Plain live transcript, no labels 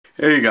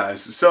Hey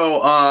guys, so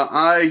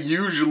I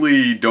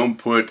usually don't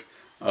put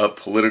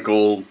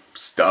political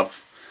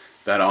stuff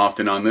that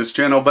often on this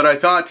channel, but I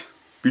thought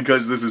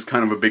because this is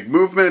kind of a big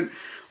movement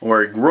or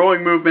a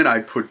growing movement,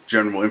 I put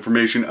general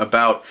information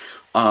about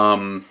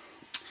the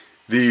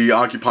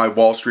Occupy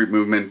Wall Street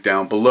movement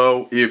down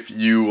below. If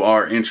you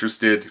are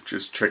interested,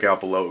 just check out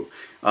below.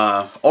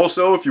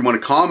 Also, if you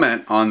want to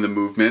comment on the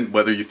movement,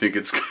 whether you think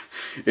it's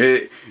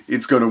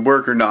going to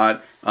work or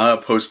not,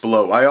 post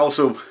below. I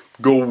also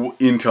go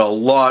into a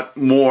lot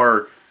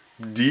more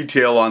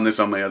detail on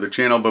this on my other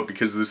channel, but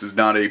because this is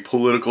not a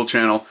political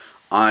channel,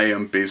 I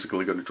am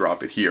basically going to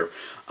drop it here.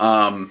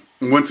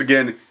 Once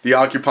again, the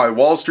Occupy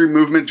Wall Street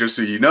movement, just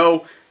so you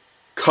know,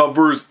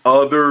 covers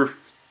other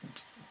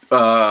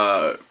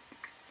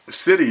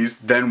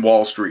cities than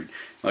Wall Street.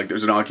 Like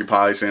there's an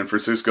Occupy San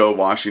Francisco,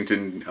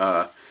 Washington,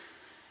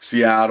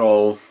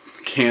 Seattle,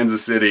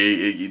 Kansas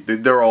City.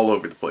 They're all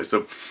over the place.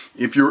 So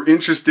if you're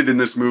interested in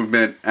this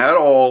movement at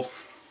all,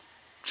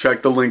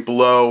 check the link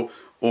below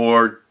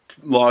or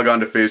log on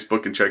to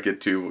Facebook and check it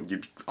too.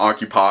 You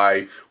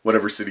Occupy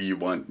whatever city you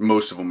want.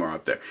 Most of them are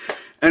up there.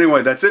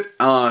 Anyway, that's it.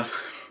 I'll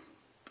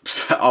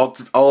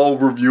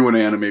review an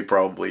anime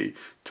probably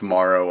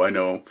tomorrow. I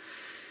know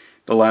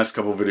the last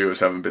couple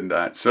videos haven't been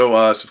that.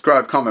 So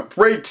subscribe, comment,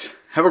 rate.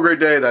 Have a great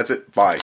day. That's it. Bye.